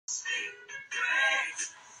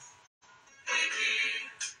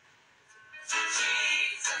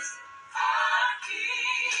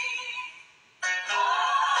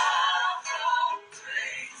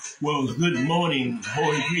Well, good morning.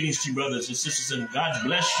 Holy greetings to you, brothers and sisters, and God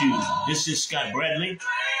bless you. This is Scott Bradley.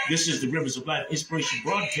 This is the Rivers of Life Inspiration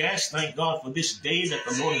broadcast. Thank God for this day that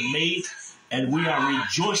the Lord has made, and we are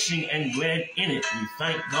rejoicing and glad in it. We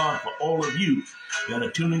thank God for all of you that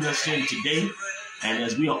are tuning us in today. And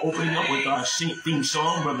as we are opening up with our theme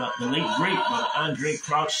song, the late, great Brother Andre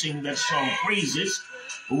Crouch singing that song, Praises.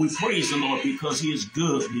 But we praise the Lord because he is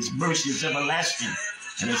good. His mercy is everlasting,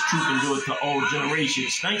 and his truth endureth to all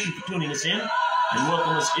generations. Thank you for tuning us in and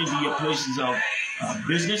welcome us into your places of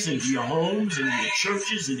business, into your homes, into your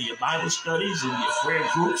churches, into your Bible studies, into your prayer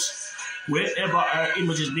groups. Wherever our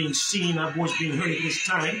image is being seen, our voice being heard at this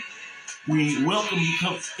time, we welcome you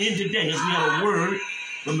come in today as we have a word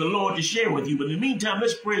from the Lord to share with you. But in the meantime,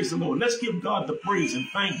 let's praise the Lord. Let's give God the praise and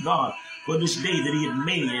thank God for this day that he had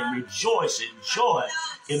made, and rejoice and joy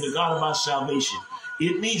in the God of our salvation.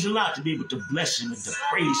 It means a lot to be able to bless him and to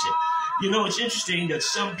praise him. You know, it's interesting that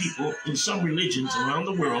some people in some religions around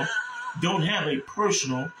the world don't have a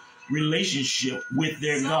personal relationship with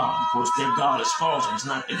their God. Of course, their God is false. It's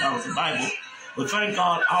not the God of the Bible. But thank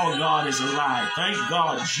God our God is alive. Thank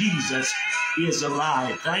God Jesus is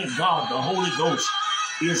alive. Thank God the Holy Ghost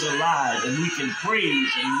is alive. And we can praise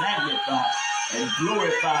and magnify and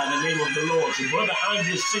glorify the name of the Lord. So Brother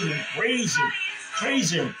Andre singing, praise him, praise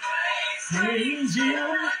him. Praise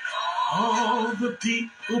him, all the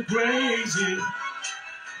people praise him.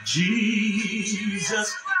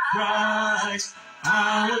 Jesus Christ,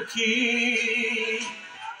 our King.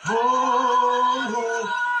 Oh,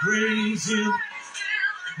 praise him,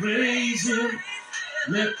 praise him.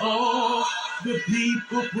 Let all the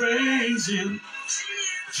people praise him.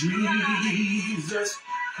 Jesus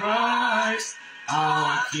Christ,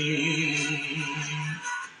 our King.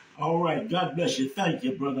 All right, God bless you. Thank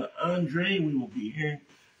you, Brother Andre. We will be hearing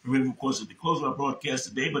from him, of course, at the close of our broadcast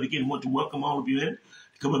today. But again, I want to welcome all of you in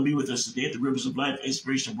to come and be with us today at the Rivers of Life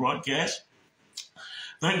Inspiration broadcast.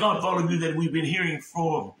 Thank God for all of you that we've been hearing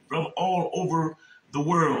from all over the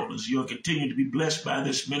world as you'll continue to be blessed by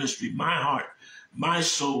this ministry. My heart, my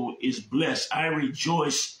soul is blessed. I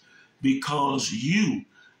rejoice because you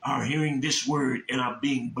are hearing this word and are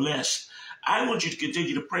being blessed. I want you to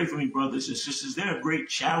continue to pray for me, brothers and sisters. There are great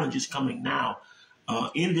challenges coming now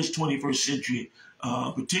in this 21st century,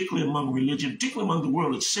 particularly among religion, particularly among the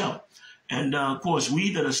world itself. And of course,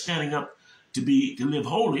 we that are standing up to live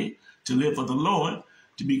holy, to live for the Lord,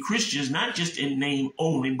 to be Christians, not just in name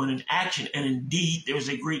only, but in action and in deed, there is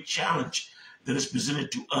a great challenge that is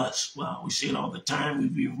presented to us. Well, we see it all the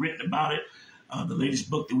time. We've written about it. The latest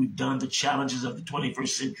book that we've done, The Challenges of the 21st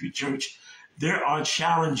Century Church. There are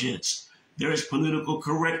challenges. There is political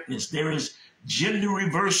correctness. There is gender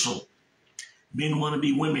reversal. Men want to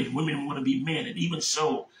be women. Women want to be men. And even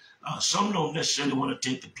so, some don't necessarily want to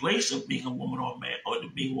take the place of being a woman or a man, or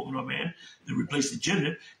being a woman or a man to replace the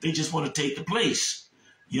gender. They just want to take the place.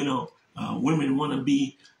 You know, women want to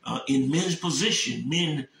be in men's position.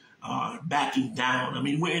 Men are backing down. I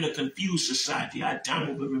mean, we're in a confused society. I had time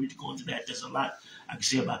over to go into that. There's a lot I can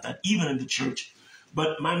say about that, even in the church.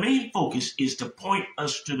 But my main focus is to point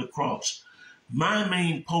us to the cross. My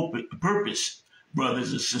main purpose,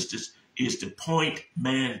 brothers and sisters, is to point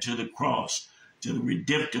man to the cross, to the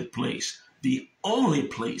redemptive place, the only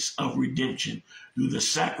place of redemption through the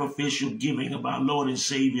sacrificial giving of our Lord and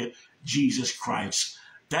Savior, Jesus Christ.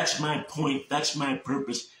 That's my point. That's my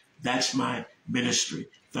purpose. That's my ministry.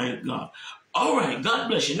 Thank God. All right. God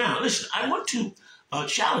bless you. Now, listen, I want to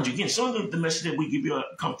challenge again. Some of the message that we give you are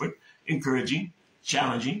comfort, encouraging,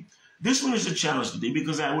 challenging. This one is a challenge today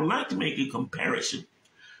because I would like to make a comparison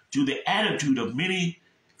to the attitude of many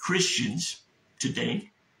Christians today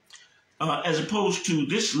as opposed to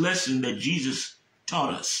this lesson that Jesus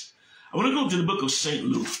taught us. I want to go to the book of St.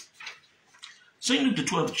 Luke. St. Luke, the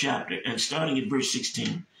 12th chapter, and starting at verse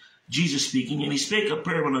 16, Jesus speaking, and he spake a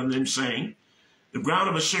parable unto them, saying, the ground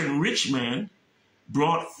of a certain rich man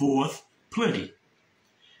brought forth plenty.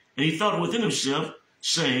 And he thought within himself,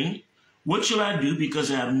 saying, what shall I do,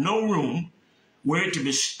 because I have no room where to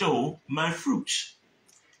bestow my fruits?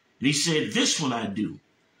 And he said, this will I do.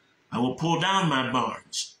 I will pull down my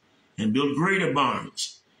barns and build greater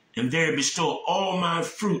barns, and there bestow all my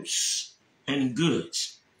fruits and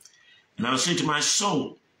goods. And I will say to my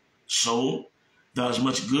soul, soul, thou hast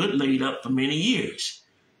much good laid up for many years.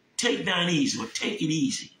 Take thine ease, or take it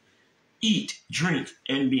easy. Eat, drink,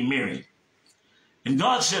 and be merry. And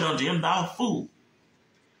God said unto him, thou fool,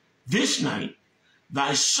 this night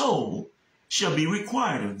thy soul shall be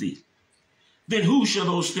required of thee. Then who shall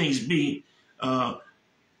those things be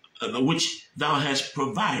which thou hast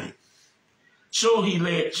provided? So he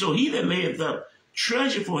that layeth up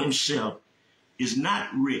treasure for himself is not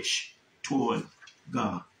rich toward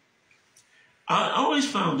God. I always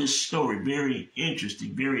found this story very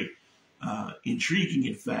interesting, very intriguing,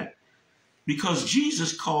 in fact, because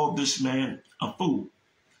Jesus called this man a fool.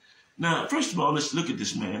 Now, first of all, let's look at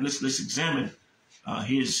this man. Let's examine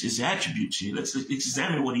his attributes here. Let's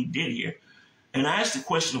examine what he did here. And I asked the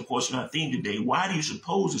question, of course, in our theme today, why do you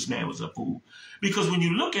suppose this man was a fool? Because when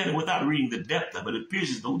you look at it without reading the depth of it, it appears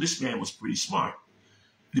as though this man was pretty smart.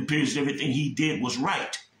 It appears that everything he did was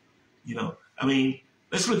right. You know, I mean,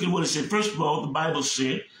 let's look at what it said. First of all, the Bible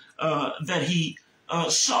said that he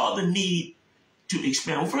saw the need to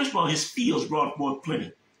expand. Well, first of all, his fields brought forth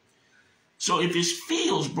plenty. So if his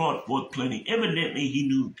fields brought forth plenty, evidently he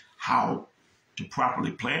knew how to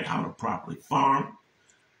properly plant, how to properly farm,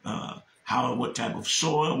 what type of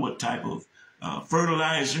soil, what type of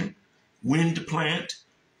fertilizer, when to plant,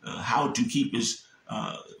 how to keep his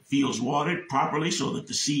fields watered properly so that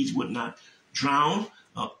the seeds would not drown.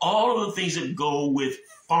 All of the things that go with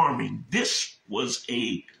farming. This was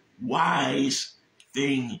a wise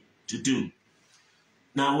thing to do.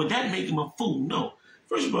 Now, would that make him a fool? No.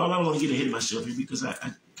 First of all, I don't want to get ahead of myself here because I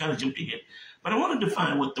kind of jumped ahead. But I want to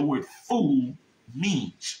define what the word fool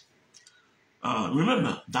means.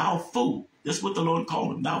 Remember, thou fool. That's what the Lord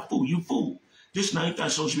called him. Thou fool, you fool. This night thy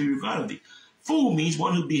soul shall be required of thee. Fool means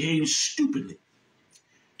one who behaves stupidly.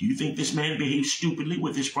 Do you think this man behaved stupidly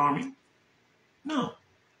with his farming? No.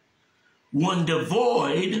 One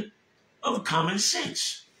devoid of common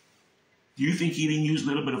sense. Do you think he didn't use a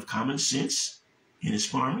little bit of common sense in his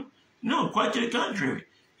farming? No, quite to the contrary.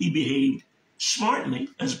 He behaved smartly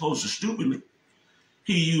as opposed to stupidly.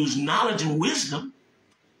 He used knowledge and wisdom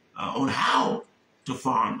on how to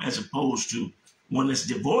farm as opposed to one that's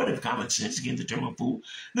devoid of common sense. Again, the term of fool.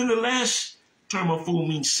 Then the last term of fool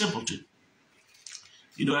means simpleton.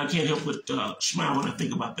 You know, I can't help but smile when I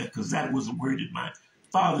think about that because that was a word that my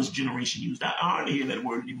father's generation used. I hardly hear that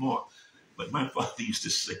word anymore, but my father used to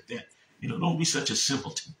say that. You know, don't be such a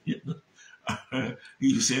simpleton. You know? He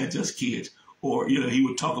used to say, just kids. Or, you know, he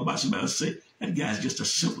would talk about somebody else and say, that guy's just a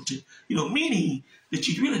simpleton. You know, meaning that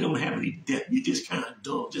you really don't have any depth. You just kind of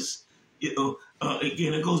dull. Just, you know,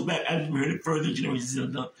 again, it goes back. I've heard it further generations.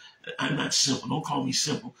 I'm not simple. Don't call me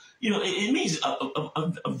simple. You know, it means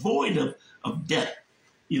a void of depth.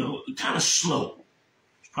 You know, kind of slow.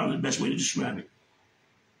 It's probably the best way to describe it.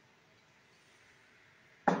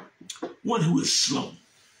 One who is slow.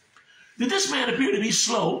 Did this man appear to be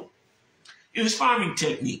slow in his farming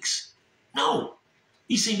techniques? No.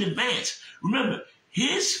 He seemed advanced. Remember,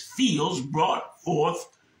 his fields brought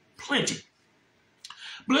forth plenty.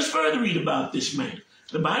 But let's further read about this man.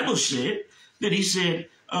 The Bible said that he said,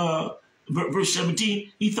 verse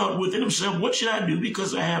 17, he thought within himself, what should I do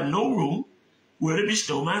because I have no room where to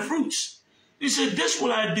bestow my fruits? He said, this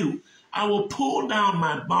will I do. I will pull down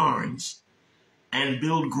my barns and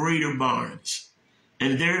build greater barns,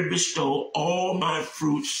 and there bestow all my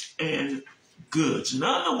fruits and goods. In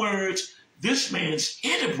other words, this man's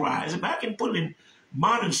enterprise, if I can put it in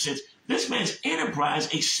modern sense, this man's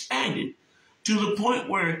enterprise expanded to the point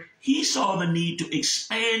where he saw the need to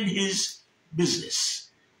expand his business.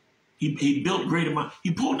 He built greater barns.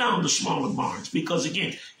 He pulled down the smaller barns because,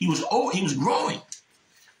 again, he was growing.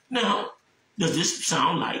 Now, does this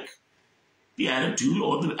sound like the attitude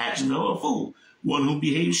or the action of a fool? One who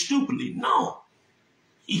behaves stupidly? No.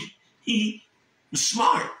 He was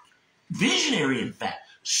smart, visionary, in fact,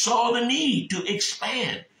 saw the need to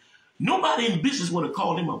expand. Nobody in business would have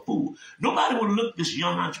called him a fool. Nobody would have looked at this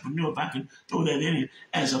young entrepreneur, if I can throw that in,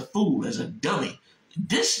 as a fool, as a dummy.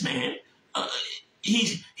 This man,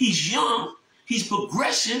 he's young, he's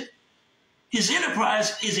progressive, his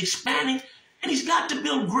enterprise is expanding, and he's got to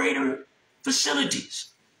build greater facilities.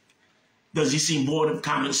 Does he seem void of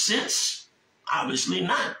common sense? Obviously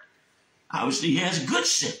not. Obviously, he has good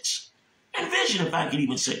sense and vision, if I can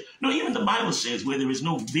even say. No, even the Bible says where there is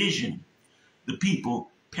no vision, the people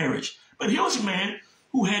perish. But here was a man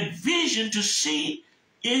who had vision to see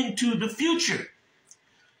into the future.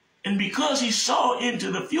 And because he saw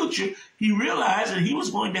into the future, he realized that he was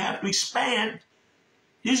going to have to expand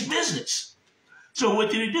his business. So what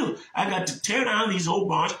did he do? I got to tear down these old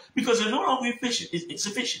barns because they're no longer efficient. It's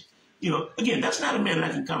sufficient. You know, again, that's not a man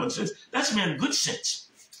lacking common sense. That's a man of good sense.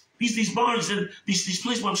 These barns and these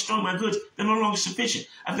places where I'm storing my goods, they're no longer sufficient.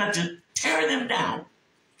 I've got to tear them down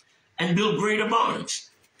and build greater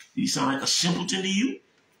barns. Do you sound like a simpleton to you?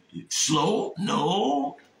 Slow?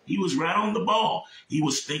 No. He was right on the ball. He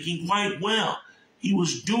was thinking quite well. He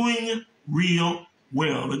was doing real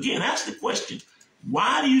well. Again, ask the question,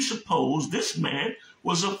 why do you suppose this man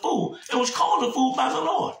was a fool and was called a fool by the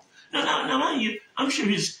Lord? Now, mind you, I'm sure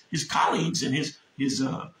his colleagues and his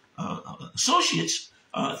associates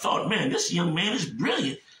thought, man, this young man is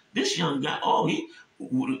brilliant. This young guy,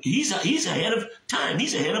 he's ahead of time.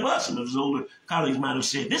 He's ahead of us. Some of his older colleagues might have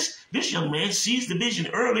said, this young man sees the vision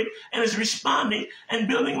early and is responding and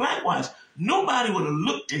building likewise. Nobody would have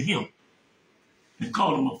looked at him and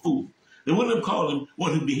called him a fool. They wouldn't have called him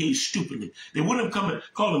one who behaves stupidly. They wouldn't have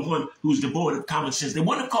called him one who's devoid of common sense. They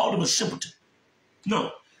wouldn't have called him a simpleton.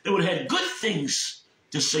 No, they would have had good things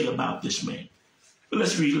to say about this man. But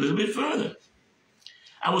let's read a little bit further.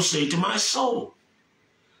 I will say to my soul,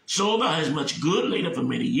 soul, thou hast much good laid up for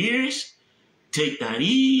many years. Take thine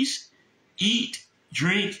ease, eat,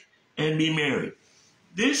 drink, and be merry.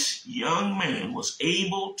 This young man was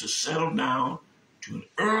able to settle down to an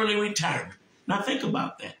early retirement. Now think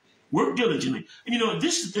about that. Work diligently. And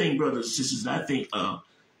this is the thing, brothers and sisters, I think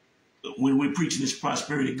when we're preaching this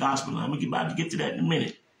prosperity gospel, I'm about to get to that in a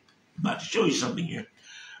minute. I'm about to show you something here.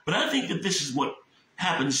 But I think that this is what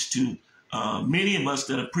happens to many of us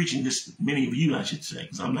that are preaching this, many of you, I should say,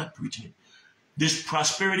 because I'm not preaching it. This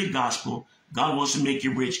prosperity gospel, God wants to make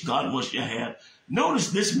you rich. God wants you to have.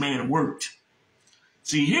 Notice this man worked.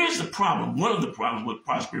 See, here's the problem. One of the problems with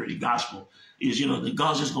prosperity gospel is, that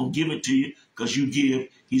God's just going to give it to you because you give.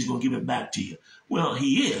 He's going to give it back to you. Well,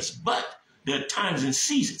 he is, but there are times and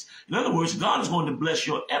seasons. In other words, God is going to bless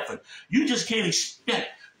your effort. You just can't expect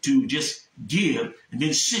to just give and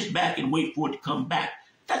then sit back and wait for it to come back.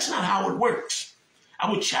 That's not how it works. I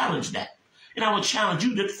would challenge that. And I would challenge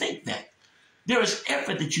you to think that. There is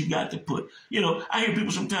effort that you got to put. I hear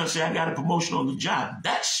people sometimes say, I got a promotion on the job.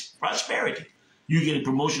 That's prosperity. You get a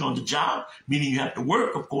promotion on the job, meaning you have to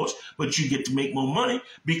work, of course, but you get to make more money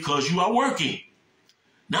because you are working.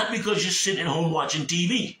 Not because you're sitting at home watching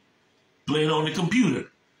TV, playing on the computer,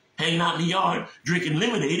 hanging out in the yard, drinking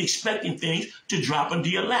lemonade, expecting things to drop into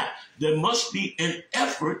your lap. There must be an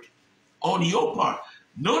effort on your part.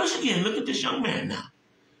 Notice again, look at this young man now.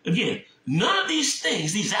 Again, none of these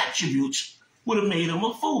things, these attributes, would have made him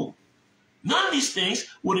a fool. None of these things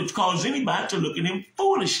would have caused anybody to look at him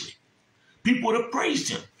foolishly. People would have praised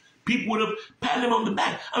him. People would have patted him on the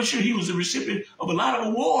back. I'm sure he was a recipient of a lot of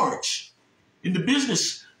awards in the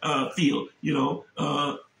business field.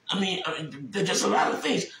 There's just a lot of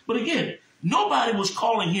things. But again, nobody was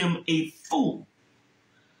calling him a fool.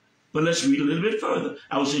 But let's read a little bit further.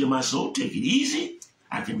 I will say to my soul, take it easy.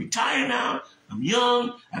 I can retire now. I'm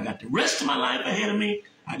young. I got the rest of my life ahead of me.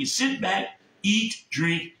 I can sit back, eat,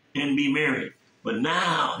 drink, and be merry. But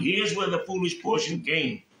now, here's where the foolish portion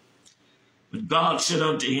came. But God said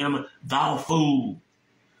unto him, thou fool.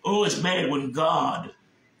 Oh, it's bad when God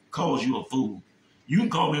calls you a fool. You can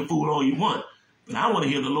call me a fool all you want, but I want to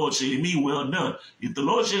hear the Lord say to me, well done. If the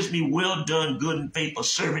Lord says to me, well done, good and faithful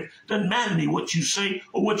servant, doesn't matter to me what you say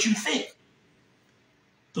or what you think.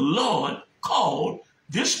 The Lord called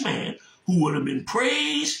this man who would have been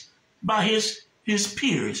praised by his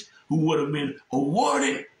peers, who would have been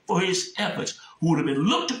awarded for his efforts, who would have been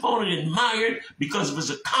looked upon and admired because of his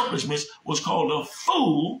accomplishments, was called a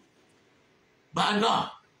fool by God.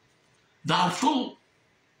 Thou fool,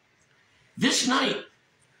 this night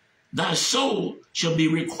thy soul shall be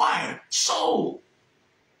required. Soul.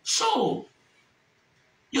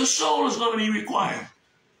 Your soul is going to be required.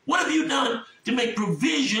 What have you done to make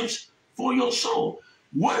provisions for your soul?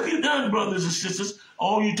 What have you done, brothers and sisters?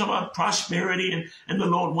 Oh, you talk about prosperity and the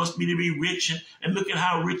Lord wants me to be rich and look at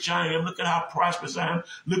how rich I am. Look at how prosperous I am.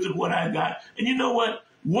 Look at what I got. And you know what?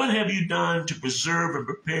 What have you done to preserve and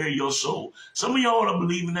prepare your soul? Some of y'all are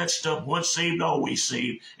believing that stuff, once saved, always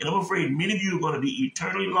saved. And I'm afraid many of you are going to be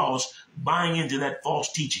eternally lost buying into that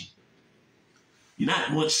false teaching. You're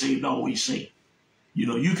not once saved, always saved.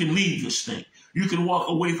 You can leave this thing. You can walk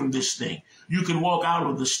away from this thing. You can walk out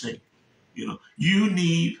of this thing. You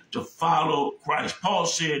need to follow Christ. Paul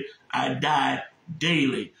said, I die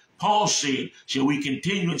daily. Paul said, shall we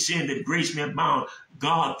continue in sin that grace may abound?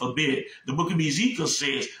 God forbid. The book of Ezekiel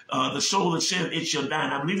says, the soul that sinneth, it shall die.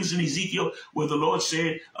 And I believe it's in Ezekiel where the Lord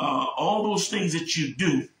said, all those things that you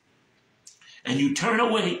do and you turn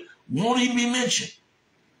away won't even be mentioned.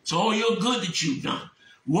 So all your good that you've done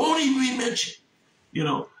won't even be mentioned.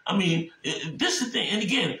 This is the thing. And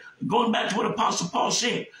again, going back to what Apostle Paul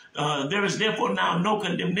said, there is therefore now no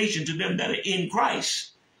condemnation to them that are in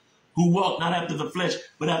Christ, who walk not after the flesh,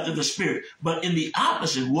 but after the Spirit. But in the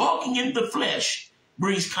opposite, walking in the flesh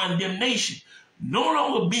brings condemnation. No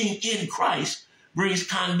longer being in Christ brings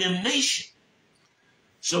condemnation.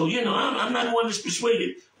 So, I'm not one that's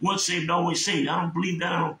persuaded, once saved, always saved. I don't believe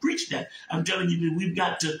that. I don't preach that. I'm telling you that we've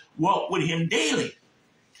got to walk with him daily.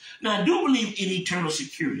 Now, I do believe in eternal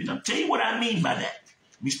security. And I'll tell you what I mean by that.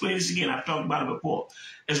 Let me explain this again. I've talked about it before.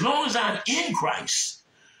 As long as I'm in Christ,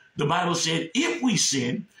 the Bible said, if we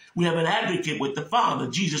sin, we have an advocate with the Father,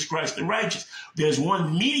 Jesus Christ the righteous. There's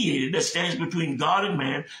one mediator that stands between God and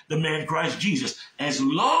man, the man Christ Jesus. As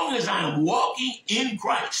long as I am walking in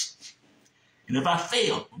Christ, and if I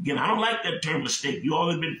fail, again, I don't like that term mistake. You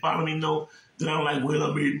all have been following me know that I don't like, well,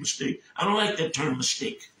 I made a mistake. I don't like that term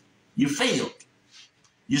mistake. You failed.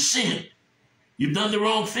 You sinned. You've done the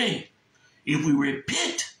wrong thing. If we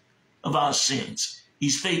repent of our sins,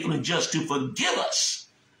 he's faithful and just to forgive us.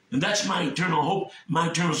 And that's my eternal hope, my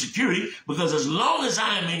eternal security, because as long as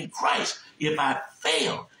I am in Christ, if I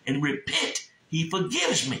fail and repent, he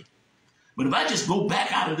forgives me. But if I just go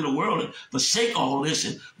back out into the world and forsake all this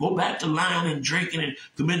and go back to lying and drinking and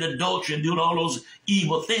committing adultery and doing all those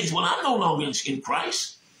evil things, well, I'm no longer in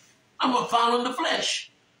Christ. I'm following the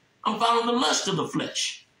flesh. I'm following the lust of the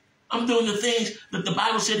flesh. I'm doing the things that the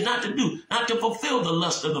Bible said not to do, not to fulfill the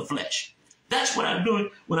lust of the flesh. That's what I'm doing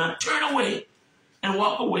when I turn away and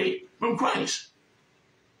walk away from Christ.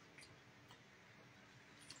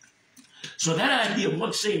 So that idea of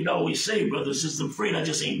once saved, always saved, brothers, is afraid I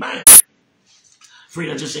just ain't buying it.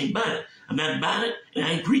 Afraid I just ain't buying it. I'm not buying it, and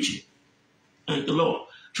I ain't preaching it. Thank the Lord.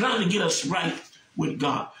 Trying to get us right with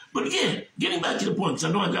God. But again, getting back to the point, because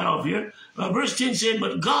I know I got off here. Verse 10 said,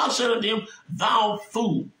 but God said unto him, thou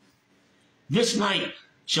fool, this night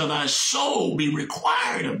shall thy soul be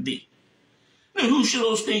required of thee. And who shall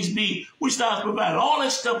those things be which thou hast provided? All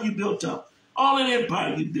that stuff you built up, all that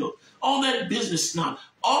empire you built, all that business now,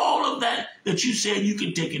 all of that you said you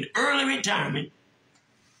can take an early retirement.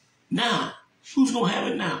 Now, who's going to have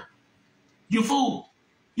it now? You fool.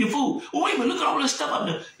 You fool. Well, wait a minute, look at all this stuff up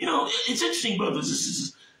there. You know, it's interesting,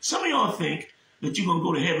 brothers. Some of y'all think that you're going to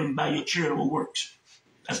go to heaven by your charitable works.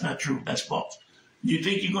 That's not true. That's false. You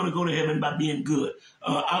think you're going to go to heaven by being good.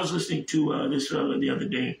 I was listening to this fellow the other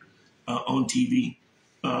day on TV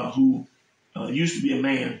who used to be a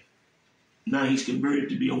man. Now he's converted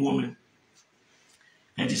to be a woman.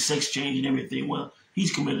 Had his sex change and everything. Well,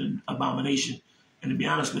 he's committed an abomination. And to be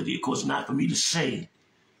honest with you, of course, not for me to say.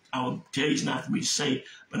 I will tell you it's not for me to say,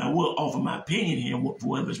 but I will offer my opinion here for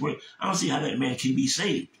whatever it's worth. I don't see how that man can be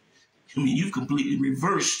saved. I mean, you've completely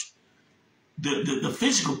reversed the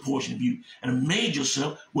physical portion of you and made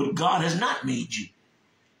yourself what God has not made you.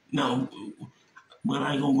 Now, well,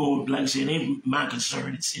 I ain't going to go, like I said, it ain't my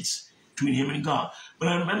concern. It's between him and God. But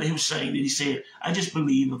I remember him saying that he said, I just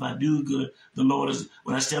believe if I do good, the Lord is,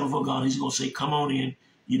 when I stand before God, he's going to say, come on in,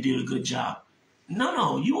 you did a good job.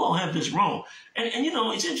 No, you all have this wrong. And you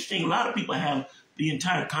know, it's interesting. A lot of people have the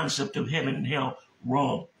entire concept of heaven and hell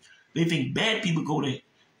wrong. They think bad people go to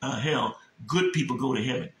hell, good people go to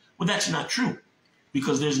heaven. Well, that's not true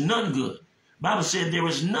because there's none good. The Bible said there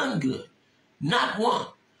is none good, not one.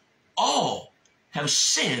 All have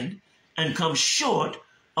sinned and come short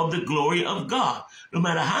of the glory of God. No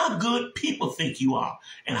matter how good people think you are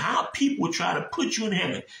and how people will try to put you in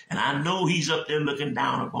heaven. And I know he's up there looking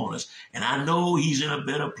down upon us. And I know he's in a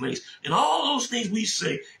better place. And all those things we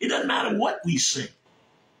say, it doesn't matter what we say.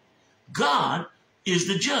 God is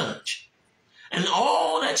the judge. And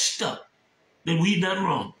all that stuff that we've done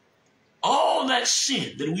wrong, all that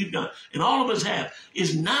sin that we've done, and all of us have,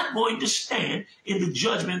 is not going to stand in the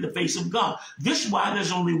judgment in the face of God. This is why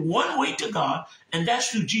there's only one way to God, and that's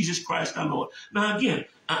through Jesus Christ our Lord. Now again,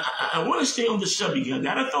 I want to stay on this subject. I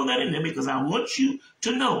got to throw that in there because I want you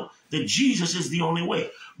to know that Jesus is the only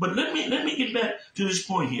way. But let me get back to this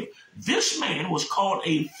point here. This man was called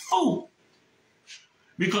a fool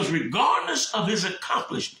because regardless of his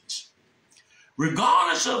accomplishments,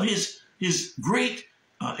 regardless of his great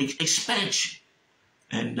expansion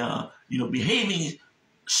and behaving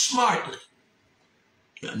smartly,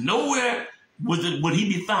 nowhere would he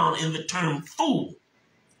be found in the term fool,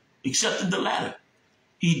 except in the latter.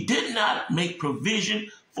 He did not make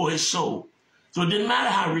provision for his soul. So it didn't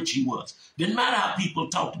matter how rich he was. Didn't matter how people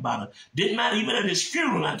talked about him. Didn't matter even at his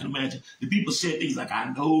funeral, I can imagine. The people said things like,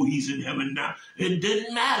 I know he's in heaven now. It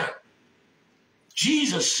didn't matter.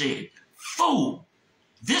 Jesus said, fool,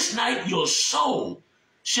 this night your soul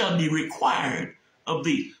shall be required of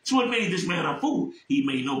thee. So what made this man a fool? He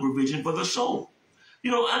made no provision for the soul.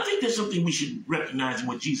 You know, I think there's something we should recognize in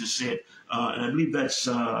what Jesus said. And I believe that's,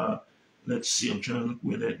 let's see, I'm trying to look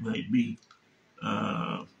where that might be.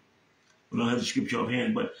 I don't have the scripture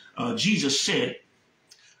offhand, but Jesus said,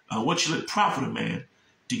 what shall it profit a man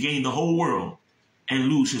to gain the whole world and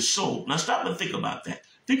lose his soul? Now stop and think about that.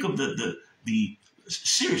 Think of the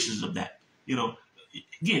seriousness of that. You know,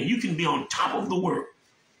 again, you can be on top of the world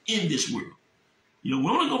in this world. You know,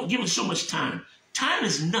 we're only going to give it so much time. Time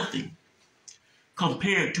is nothing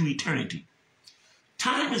compared to eternity.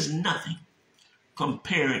 Time is nothing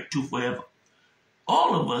compared to forever.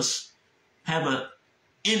 All of us have an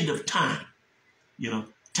end of time.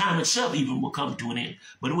 Time itself even will come to an end.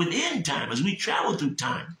 But within time, as we travel through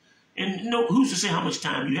time, and who's to say how much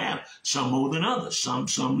time you have? Some more than others. Some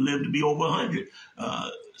live to be over 100.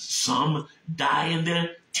 Some die in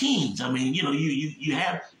their teens. I mean, you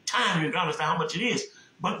have time regardless of how much it is.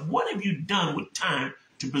 But what have you done with time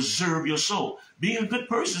to preserve your soul? Being a good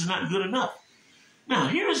person is not good enough. Now,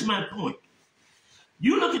 here's my point.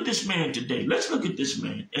 You look at this man today. Let's look at this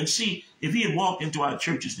man and see if he had walked into our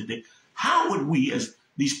churches today. How would we, as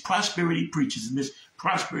these prosperity preachers in this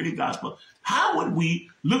prosperity gospel, how would we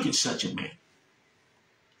look at such a man?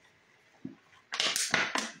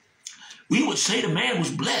 We would say the man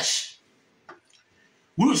was blessed.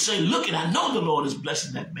 We would say, look, I know the Lord is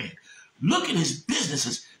blessing that man. Look at his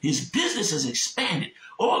businesses. His business has expanded.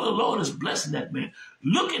 Oh, the Lord is blessing that man.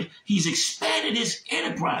 Look at, he's expanded his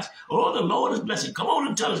enterprise. Oh, the Lord is blessing. Come on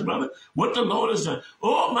and tell us, brother, what the Lord has done.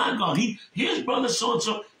 Oh, my God. Here's brother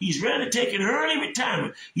so-and-so. He's ready to take an early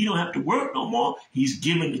retirement. He don't have to work no more. He's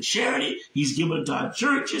giving to charity. He's giving to our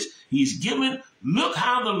churches. He's giving. Look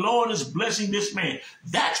how the Lord is blessing this man.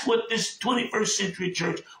 That's what this 21st century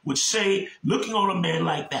church would say, looking on a man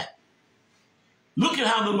like that. Look at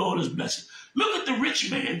how the Lord is blessing. Look at the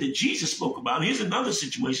rich man that Jesus spoke about. Here's another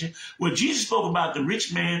situation where Jesus spoke about the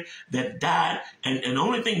rich man that died, and the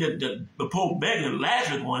only thing that the poor beggar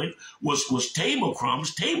Lazarus wanted was table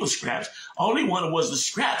crumbs, table scraps. All he wanted was the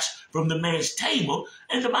scraps from the man's table,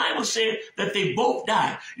 and the Bible said that they both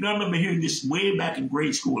died. I remember hearing this way back in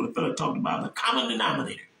grade school. A fellow talked about the common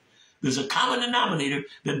denominator. There's a common denominator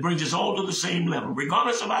that brings us all to the same level.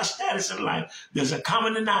 Regardless of our status in life, there's a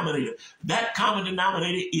common denominator. That common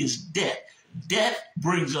denominator is death. Death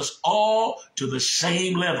brings us all to the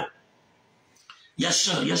same level. Yes,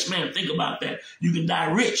 sir. Yes, ma'am. Think about that. You can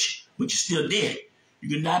die rich, but you're still dead. You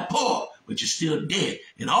can die poor, but you're still dead.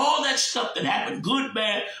 And all that stuff that happened, good,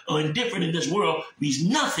 bad, or indifferent in this world, means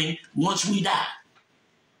nothing once we die.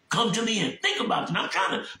 Come to the end. Think about it. And I'm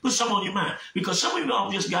trying to put some on your mind, because some of you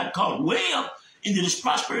all just got caught way up into this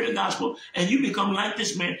prosperity gospel, and you become like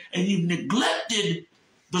this man, and you've neglected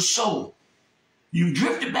the soul. You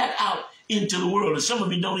drifted back out into the world, and some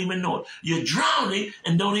of you don't even know it. You're drowning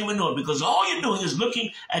and don't even know it, because all you're doing is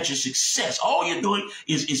looking at your success. All you're doing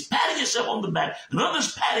is patting yourself on the back, and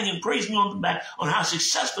others patting and praising you on the back on how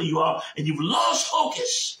successful you are, and you've lost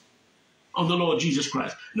focus on the Lord Jesus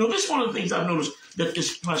Christ. This is one of the things I've noticed that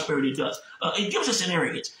this prosperity does. It gives us an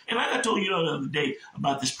arrogance. And like I told you the other day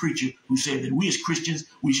about this preacher who said that we as Christians,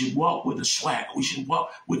 we should walk with a swag. We should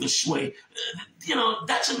walk with a sway.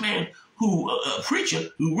 That's a man who, a preacher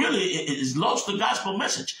who really has lost the gospel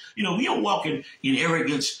message. We don't walk in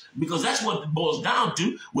arrogance, because that's what it boils down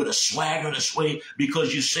to, with a swagger and a sway.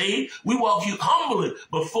 Because you saved, we walk you humbly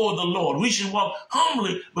before the Lord. We should walk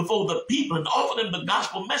humbly before the people and offer them the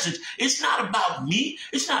gospel message. It's not about me.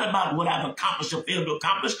 It's not about what I've accomplished or failed to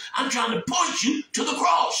accomplish. I'm trying to point you to the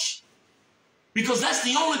cross, because that's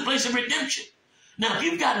the only place of redemption. Now, if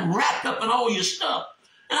you've gotten wrapped up in all your stuff,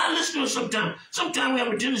 and I listen to it sometimes. Sometimes we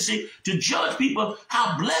have a tendency to judge people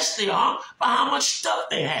how blessed they are by how much stuff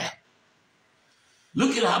they have.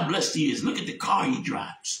 Look at how blessed he is. Look at the car he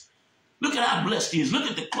drives. Look at how blessed he is. Look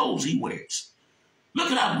at the clothes he wears. Look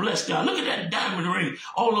at how blessed they are. Look at that diamond ring.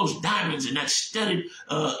 All those diamonds and that studded,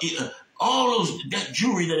 that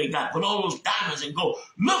jewelry that they got with all those diamonds and gold.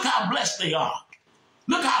 Look how blessed they are.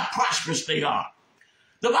 Look how prosperous they are.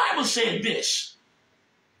 The Bible said this.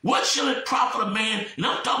 What shall it profit a man? And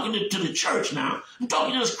I'm talking to the church now. I'm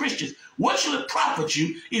talking to us Christians. What shall it profit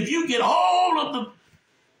you if you get all of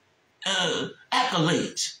the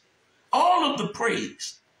accolades, all of the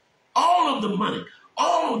praise, all of the money,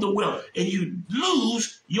 all of the wealth, and you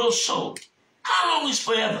lose your soul? How long is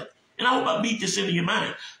forever? And I hope I beat this into your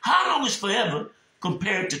mind. How long is forever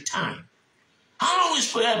compared to time? How long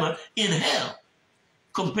is forever in hell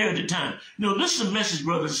compared to time? This is a message,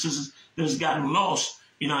 brothers and sisters, that has gotten lost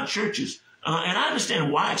in our churches. And I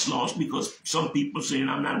understand why it's lost, because some people are saying,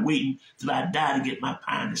 I'm not waiting till I die to get my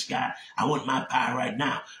pie in the sky. I want my pie right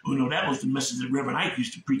now. That was the message that Reverend Ike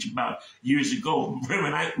used to preach about years ago.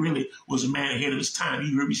 Reverend Ike really was a man ahead of his time.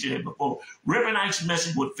 You heard me say that before. Reverend Ike's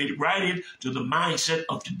message would fit right into the mindset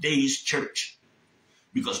of today's church,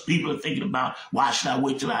 because people are thinking about, why should I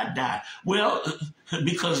wait till I die? Well,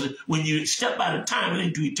 because when you step out of time and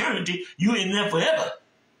into eternity, you're in there forever.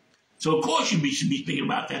 So, of course, you should be thinking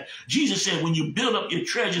about that. Jesus said, when you build up your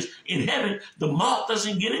treasures in heaven, the moth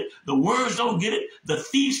doesn't get it, the worms don't get it, the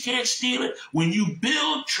thieves can't steal it. When you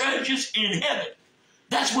build treasures in heaven,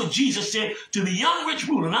 That's what Jesus said to the young rich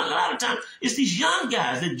ruler. And a lot of times, it's these young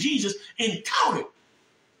guys that Jesus encountered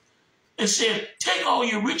and said, take all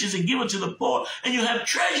your riches and give it to the poor, and you have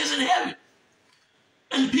treasures in heaven.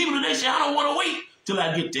 And the people today say, I don't want to wait till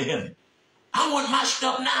I get to heaven. I want my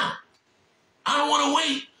stuff now. I don't want to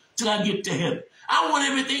wait till I get to heaven. I want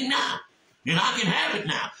everything now. And I can have it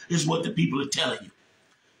now, is what the people are telling you.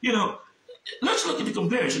 You know, let's look at the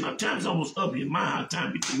comparison. Our time's almost up in my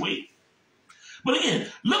time to wait. But again,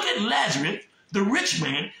 look at Lazarus, the rich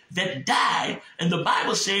man that died, and the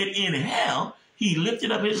Bible said in hell, he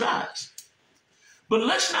lifted up his eyes. But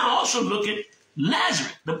let's now also look at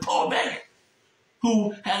Lazarus, the poor beggar,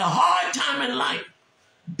 who had a hard time in life,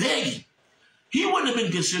 begging. He wouldn't have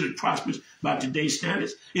been considered prosperous by today's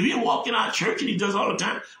standards. If he walked in our church, and he does all the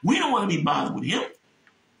time, we don't want to be bothered with him.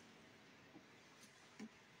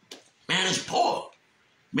 Man is poor.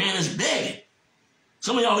 Man is begging.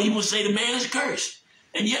 Some of y'all even say the man is cursed.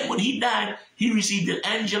 And yet when he died, he received an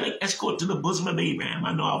angelic escort to the bosom of Abraham.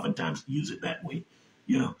 I know I oftentimes use it that way,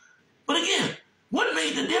 you know. But again, what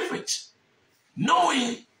made the difference?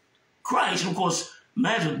 Knowing Christ, and of course,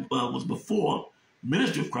 Lazarus was before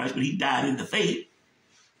minister of Christ, but he died in the faith.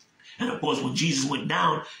 And of course, when Jesus went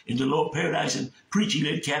down in the lower paradise and preaching,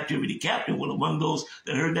 led captivity captive, well, among those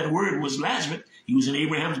that heard that word was Lazarus. He was in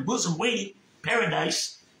Abraham's bosom waiting,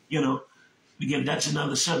 paradise, you know. Again, that's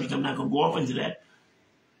another subject. I'm not going to go off into that.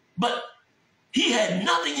 But he had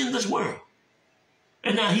nothing in this world.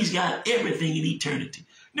 And now he's got everything in eternity.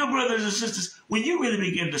 Now, brothers and sisters, when you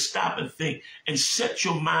really begin to stop and think and set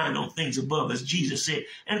your mind on things above, as Jesus said,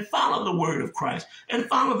 and follow the word of Christ and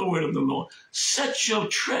follow the word of the Lord, set your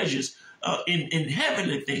treasures in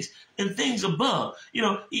heavenly things and things above. You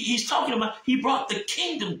know, he's talking about, he brought the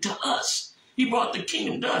kingdom to us. He brought the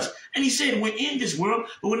kingdom to us. And he said, we're in this world,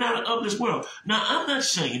 but we're not of this world. Now, I'm not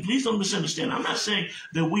saying, please don't misunderstand, I'm not saying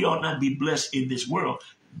that we ought not be blessed in this world.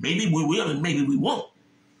 Maybe we will and maybe we won't.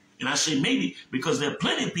 And I say maybe because there are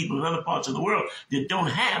plenty of people in other parts of the world that don't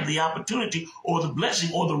have the opportunity or the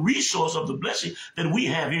blessing or the resource of the blessing that we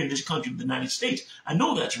have here in this country, the United States. I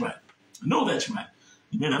know that's right. I know that's right.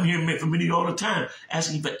 Man, I'm hearing from many all the time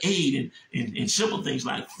asking for aid in simple things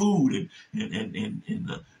like food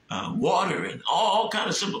and water and all kinds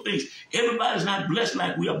of simple things. Everybody's not blessed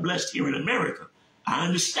like we are blessed here in America. I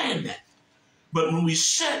understand that. But when we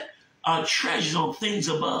set our treasures on things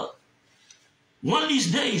above, one of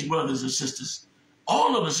these days, brothers and sisters,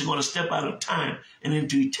 all of us are going to step out of time and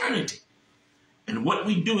into eternity. And what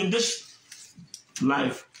we do in this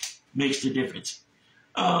life makes the difference.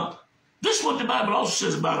 This is what the Bible also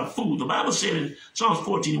says about a fool. The Bible said in Psalms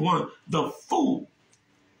 14:1, the fool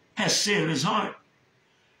has said in his heart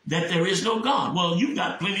that there is no God. Well, you've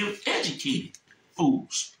got plenty of educated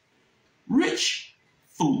fools, rich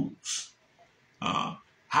fools,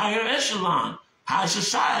 higher echelon, high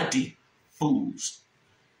society fools,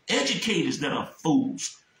 educators that are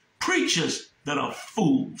fools, preachers that are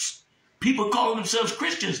fools, people calling themselves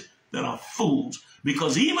Christians that are fools.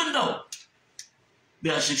 Because even though they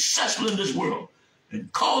are successful in this world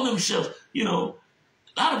and call themselves, you know,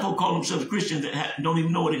 a lot of people call themselves Christians that don't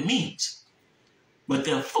even know what it means. But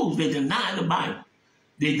they're fools. They deny the Bible.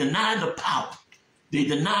 They deny the power. They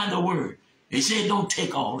deny the word. They say, don't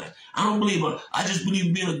take all that. I don't believe it. I just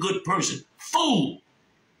believe being a good person. Fool.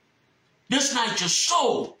 This night your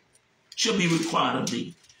soul shall be required of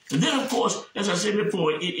thee. And then, of course, as I said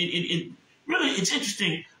before, it's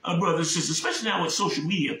interesting, brothers and sisters, especially now with social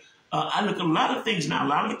media. I look at a lot of things now, a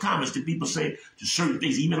lot of the comments that people say to certain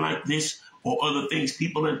things, even like this or other things,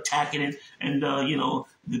 people are attacking it, and you know,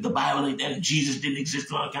 the Bible ain't that, and Jesus didn't exist,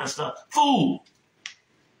 and all that kind of stuff. Fool.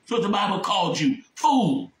 That's what the Bible called you.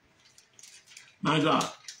 Fool. My God.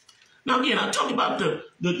 Now again, I talked about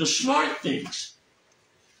the smart things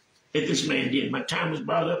that this man did. My time was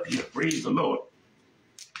brought up here. Praise the Lord.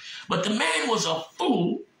 But the man was a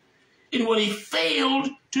fool in what he failed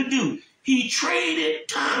to do. He traded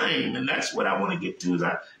time, and that's what I want to get to as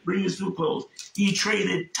I bring this to a close. He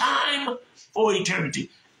traded time for eternity.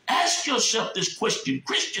 Ask yourself this question,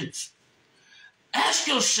 Christians. Ask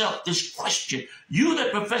yourself this question. You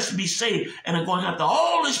that profess to be saved and are going after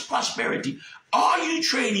all this prosperity, are you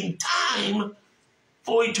trading time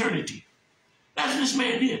for eternity? That's what this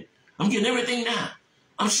man did. I'm getting everything now.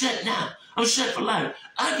 I'm set now. I'm set for life.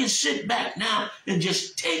 I can sit back now and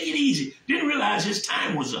just take it easy. Didn't realize his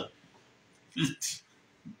time was up.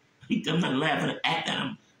 I'm not laughing at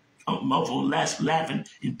that. I'm also laughing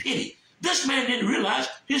in pity. This man didn't realize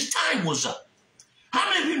his time was up. How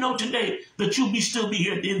many of you know today that you'll still be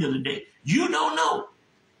here at the end of the day? You don't know.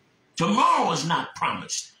 Tomorrow is not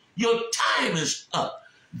promised. Your time is up.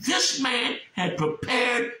 This man had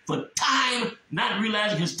prepared for time, not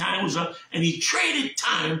realizing his time was up, and he traded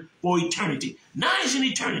time for eternity. Now he's in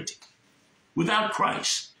eternity without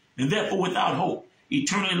Christ, and therefore without hope,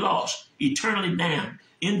 eternally lost, eternally damned,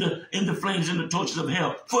 in the flames and the torches of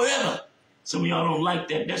hell forever. Some of y'all don't like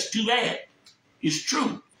that. That's too bad. It's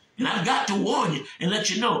true. And I've got to warn you and let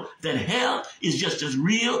you know that hell is just as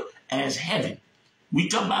real as heaven. We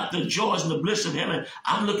talk about the joys and the bliss of heaven.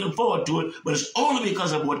 I'm looking forward to it, but it's only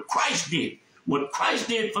because of what Christ did. What Christ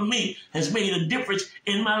did for me has made a difference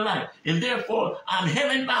in my life. And therefore, I'm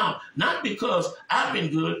heaven bound, not because I've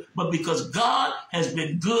been good, but because God has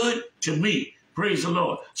been good to me. Praise the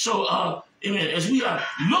Lord. So, amen, as we are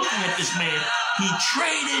looking at this man, he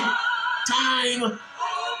traded time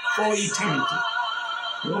for eternity.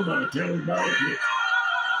 Nobody tell me about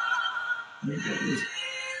it.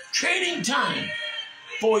 Trading time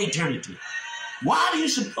for eternity. Why do you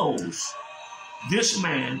suppose this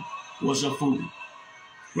man was a fool?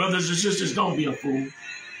 Brothers and sisters, don't be a fool.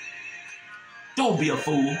 Don't be a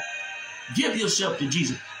fool. Give yourself to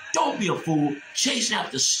Jesus. Don't be a fool chasing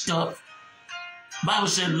after stuff. The Bible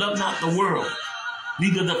said, love not the world,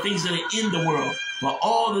 neither the things that are in the world. For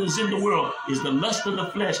all that is in the world is the lust of the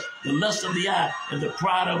flesh, the lust of the eye, and the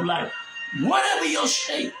pride of life. Whatever your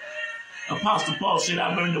state, Apostle Paul said,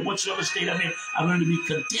 I've learned that whatsoever state I'm in, I've learned to be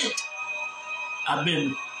content. I've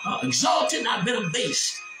been exalted, and I've been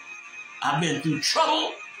abased. I've been through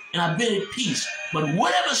trouble, and I've been at peace. But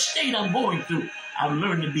whatever state I'm going through, I've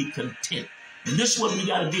learned to be content. And this is what we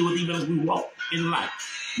got to deal with even as we walk in life,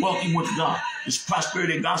 walking with God. This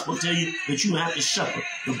prosperity gospel tell you that you have to suffer.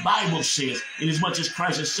 The Bible says, inasmuch as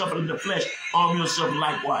Christ has suffered in the flesh, arm yourself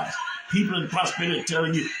likewise. People in prosperity are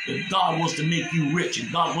telling you that God wants to make you rich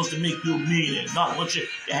and God wants to make you a millionaire. God wants you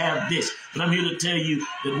to have this. But I'm here to tell you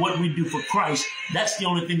that what we do for Christ, that's the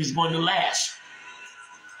only thing that's going to last.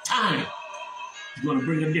 Time is going to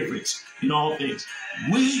bring a difference in all things.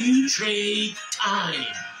 Will you trade time,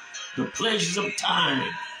 the pleasures of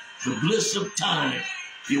time, the bliss of time,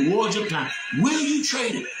 the awards of time? Will you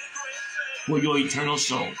trade it for your eternal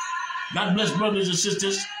soul? God bless, brothers and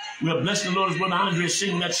sisters. We are blessed the Lord, as Brother Andre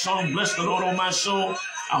singing that song, Bless the Lord, oh my soul.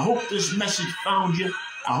 I hope this message found you.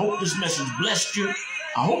 I hope this message blessed you.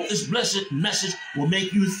 I hope this blessed message will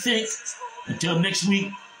make you think. Until next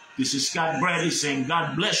week, this is Scott Bradley saying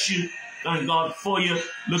God bless you. Thank God for you.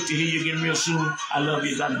 Look to hear you again real soon. I love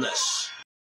you. God bless.